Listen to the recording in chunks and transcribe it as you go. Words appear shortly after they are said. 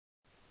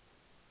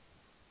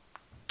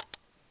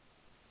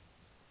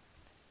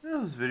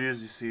those videos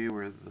you see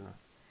where the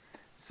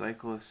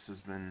cyclist has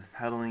been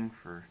pedaling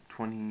for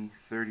 20,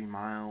 30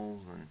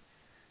 miles and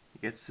he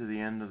gets to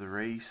the end of the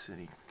race and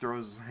he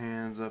throws his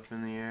hands up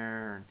in the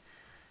air and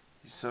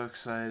he's so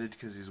excited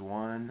because he's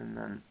won,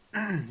 and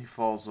then he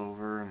falls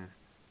over and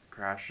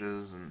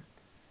crashes and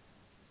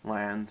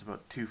lands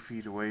about 2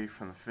 feet away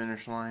from the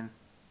finish line?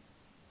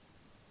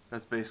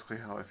 That's basically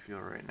how I feel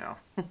right now.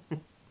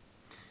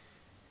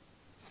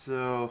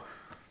 So,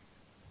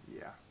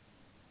 yeah,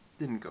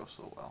 didn't go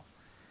so well.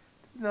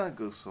 Did not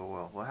go so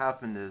well. What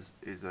happened is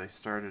I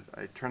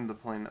turned the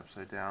plane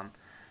upside down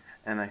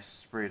and I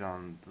sprayed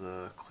on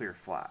the clear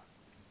flat.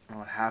 And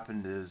what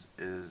happened is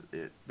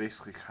it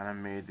basically kind of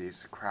made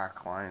these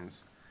crack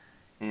lines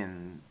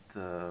in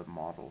the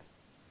model.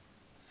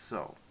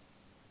 So,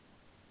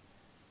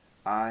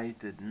 I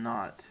did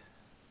not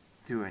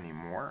do any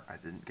more. I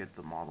didn't get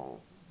the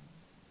model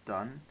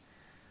done.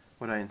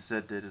 What I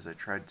instead did is I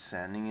tried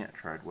sanding it,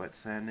 tried wet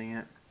sanding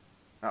it.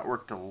 That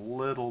worked a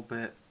little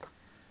bit.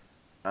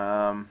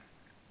 But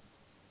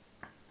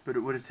it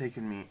would have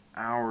taken me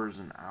hours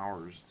and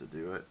hours to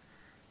do it,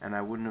 and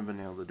I wouldn't have been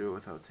able to do it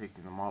without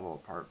taking the model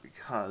apart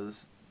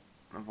because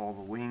of all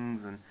the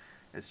wings, and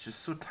it's just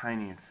so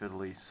tiny and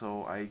fiddly.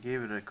 So I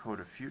gave it a coat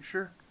of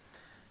Future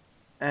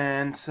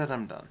and said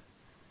I'm done.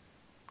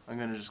 I'm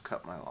gonna just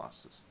cut my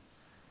losses.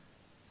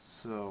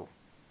 So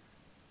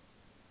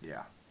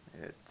yeah,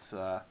 it's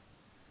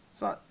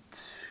not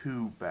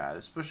too bad,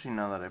 especially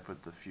now that I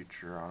put the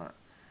Future on it.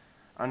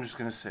 I'm just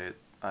gonna say it.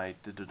 I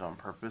did it on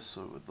purpose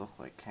so it would look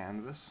like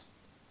canvas,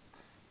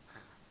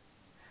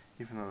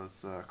 even though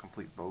it's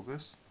complete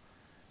bogus.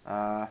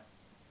 Yeah,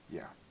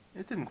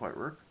 it didn't quite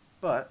work,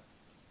 but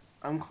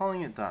I'm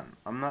calling it done.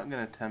 I'm not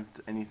gonna attempt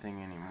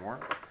anything anymore.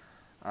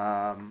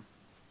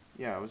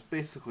 Yeah, I was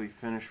basically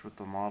finished with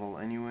the model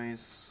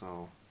anyways,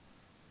 so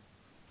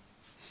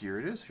here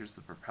it is. Here's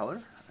the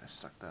propeller. I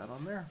stuck that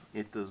on there.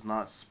 It does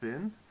not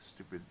spin.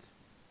 Stupid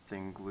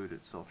thing glued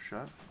itself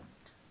shut,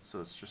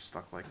 so it's just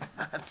stuck like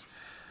that.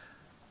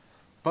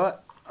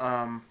 But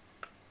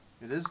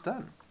it is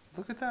done.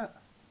 Look at that.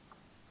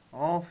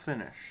 All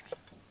finished.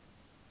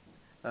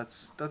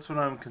 That's what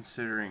I'm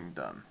considering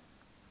done.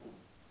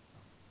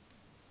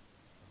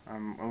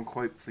 I'm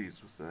quite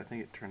pleased with it. I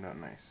think it turned out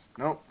nice.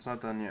 Nope, it's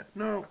not done yet.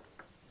 No.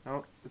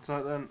 Nope, it's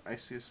not done. I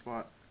see a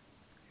spot.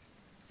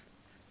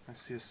 I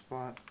see a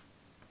spot.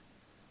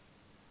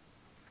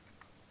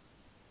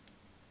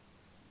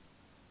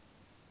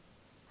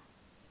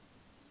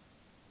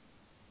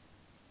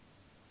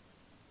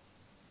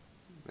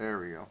 There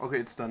we go. Okay,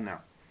 it's done now.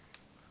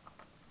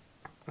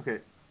 Okay,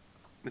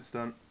 it's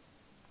done.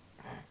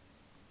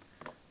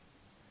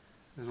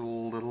 There's a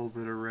little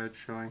bit of red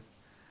showing.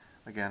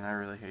 Again, I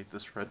really hate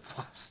this red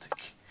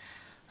plastic.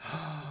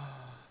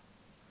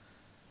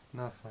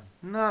 Not fun.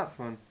 Not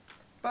fun.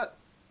 But,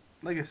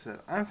 like I said,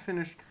 I'm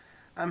finished.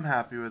 I'm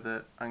happy with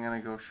it. I'm going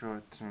to go show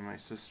it to my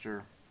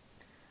sister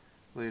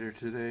later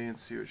today and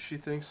see what she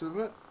thinks of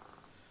it.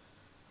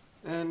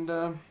 And,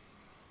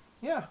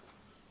 yeah.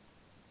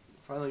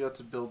 Finally got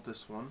to build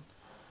this one.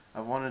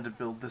 I've wanted to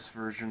build this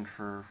version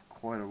for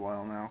quite a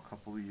while now, a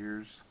couple of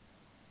years.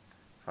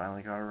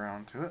 Finally got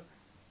around to it.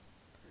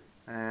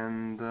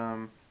 And,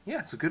 yeah,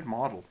 it's a good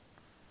model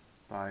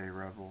by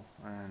Revell,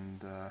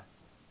 and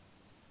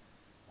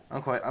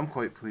I'm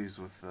quite pleased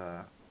with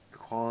the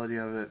quality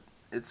of it.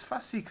 It's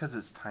fussy because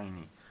it's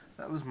tiny.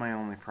 That was my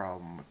only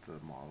problem with the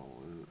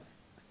model. It's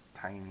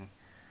tiny,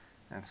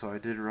 and so I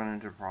did run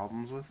into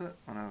problems with it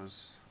when I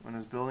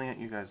was building it.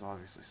 You guys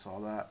obviously saw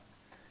that.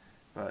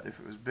 But if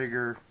it was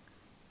bigger,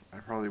 I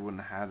probably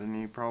wouldn't have had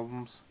any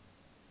problems.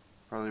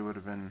 Probably would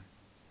have been,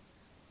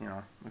 you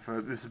know, if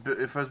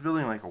I was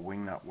building like a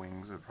wingnut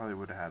wings, I probably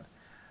would have had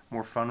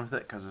more fun with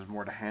it because there's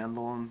more to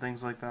handle and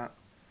things like that.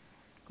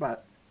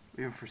 But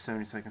even for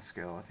 72nd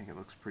scale, I think it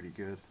looks pretty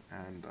good,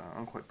 and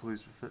I'm quite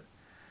pleased with it.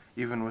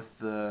 Even with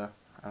the,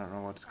 I don't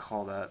know what to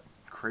call that,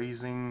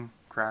 cracking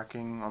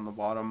on the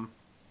bottom,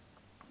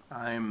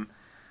 I'm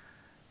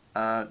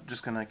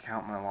just gonna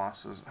count my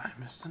losses. I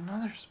missed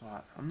another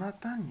spot. I'm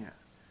not done yet.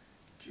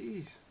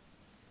 Jeez.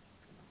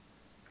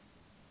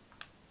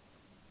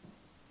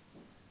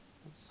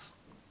 Let's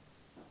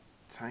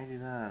tidy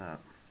that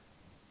up.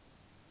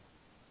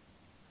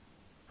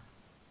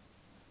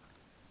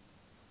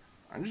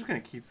 I'm just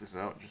going to keep this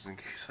out just in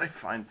case I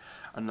find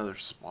another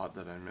spot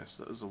that I missed.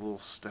 That was a little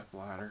step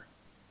ladder.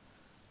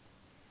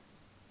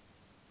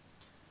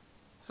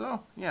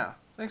 So, yeah.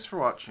 Thanks for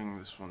watching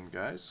this one,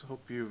 guys.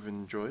 Hope you've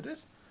enjoyed it.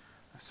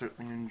 I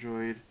certainly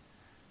enjoyed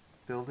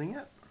building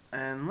it.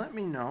 And let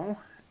me know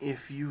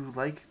if you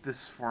like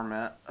this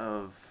format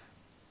of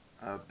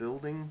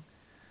building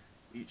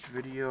each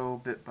video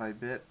bit by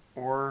bit,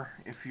 or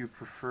if you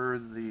prefer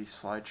the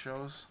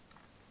slideshows.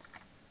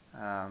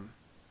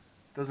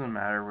 Doesn't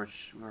matter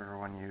whichever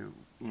one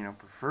you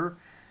prefer.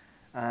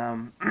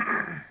 I'm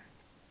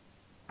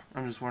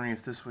just wondering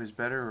if this way's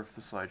better or if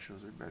the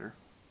slideshows are better.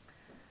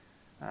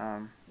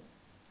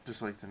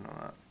 Just like to know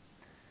that.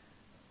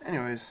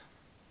 Anyways,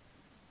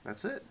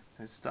 that's it.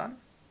 It's done.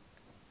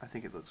 I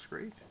think it looks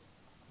great.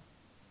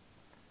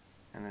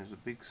 And there's a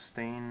big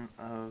stain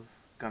of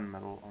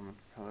gunmetal on the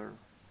propeller.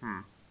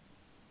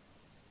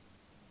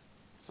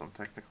 So I'm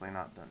technically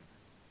not done.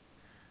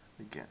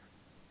 Again.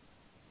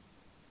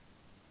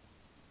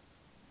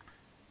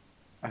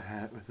 I've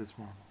had it with this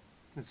model.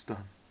 It's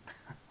done.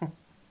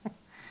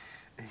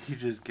 You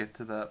just get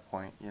to that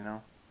point, you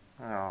know?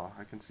 Oh,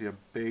 I can see a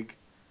big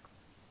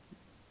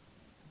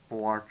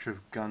blotch of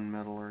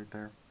gunmetal right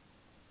there.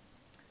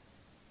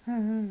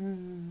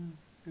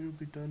 It'll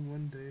be done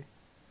one day.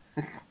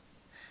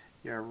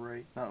 Yeah,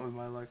 right. Not with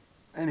my luck.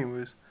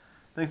 Anyways,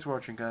 thanks for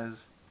watching,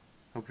 guys.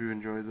 Hope you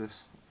enjoyed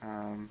this.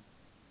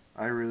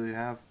 I really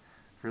have.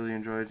 Really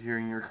enjoyed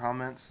hearing your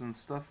comments and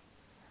stuff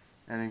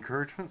and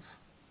encouragements.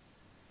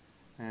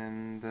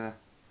 And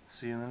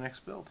see you in the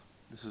next build.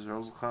 This is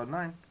Revell Cloud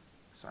 9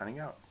 signing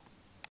out.